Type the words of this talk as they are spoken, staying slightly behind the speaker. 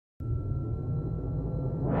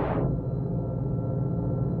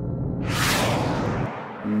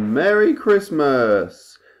Merry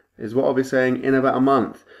Christmas is what I'll be saying in about a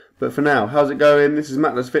month. But for now, how's it going? This is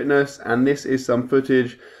Matters Fitness, and this is some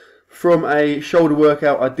footage from a shoulder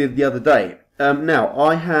workout I did the other day. Now,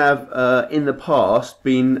 I have in the past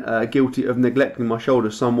been guilty of neglecting my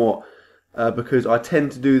shoulders somewhat because I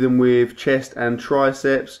tend to do them with chest and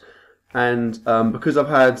triceps, and because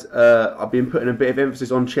I've been putting a bit of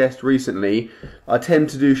emphasis on chest recently, I tend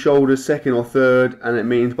to do shoulders second or third, and it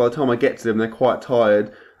means by the time I get to them they're quite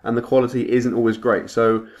tired and the quality isn't always great.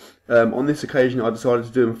 So on this occasion I decided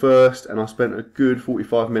to do them first, and I spent a good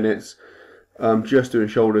 45 minutes just doing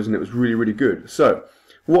shoulders, and it was really good. So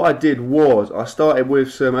what I did was I started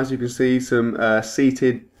with some, as you can see, some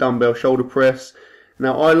seated dumbbell shoulder press.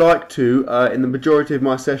 Now I like to, in the majority of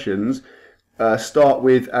my sessions, start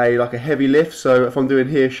with a heavy lift. So if I'm doing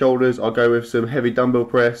here shoulders, I'll go with some heavy dumbbell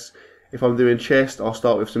press. If I'm doing chest, I'll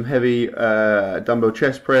start with some heavy dumbbell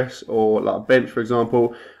chest press, or like bench for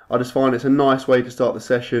example. I just find it's a nice way to start the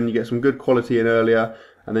session. You get some good quality in earlier,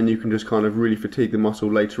 and then you can just kind of really fatigue the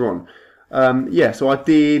muscle later on. Yeah, so I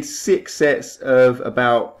did 6 sets of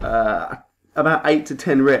about 8 to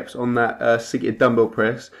 10 reps on that seated dumbbell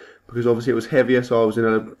press, because obviously it was heavier, so I was in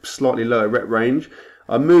a slightly lower rep range.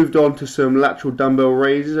 I moved on to some lateral dumbbell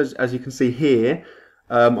raises, as you can see here.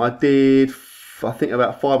 I did, I think,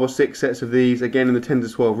 about 5 or 6 sets of these, again in the 10 to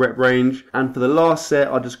 12 rep range. And for the last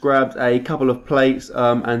set, I just grabbed a couple of plates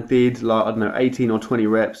and did, like, I don't know, 18 or 20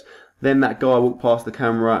 reps. Then that guy walked past the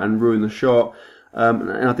camera and ruined the shot.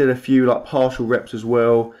 And I did a few like partial reps as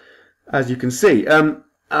well, as you can see.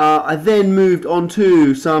 I then moved on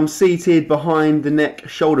to some seated behind the neck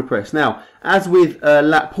shoulder press. Now, as with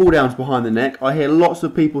lat pull downs behind the neck, I hear lots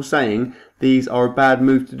of people saying these are a bad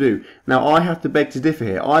move to do. Now, I have to beg to differ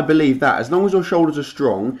here. I believe that as long as your shoulders are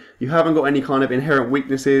strong, you haven't got any kind of inherent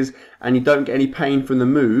weaknesses, and you don't get any pain from the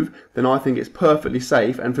move, then I think it's perfectly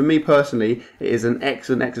safe. And for me personally, it is an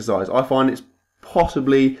excellent exercise. I find it's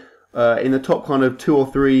possibly in the top kind of 2 or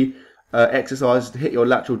 3 exercises to hit your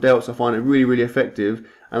lateral delts. I find it really effective,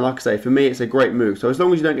 and like I say, for me it's a great move. So as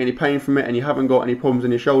long as you don't get any pain from it and you haven't got any problems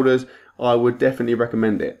in your shoulders, I would definitely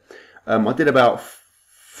recommend it. I did about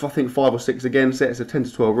I think 5 or 6 again sets of 10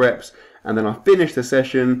 to 12 reps, and then I finished the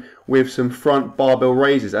session with some front barbell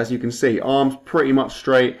raises. As you can see, arms pretty much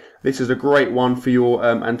straight. This is a great one for your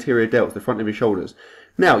anterior delts, the front of your shoulders.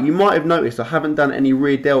 Now, you might have noticed I haven't done any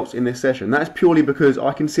rear delts in this session. That's purely because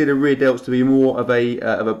I consider rear delts to be more of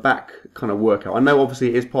a back kind of workout. I know obviously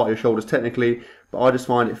it is part of your shoulders technically, but I just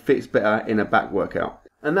find it fits better in a back workout.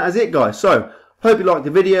 And that is it, guys. So, hope you liked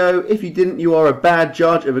the video. If you didn't, you are a bad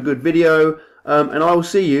judge of a good video. And I will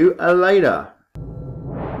see you later.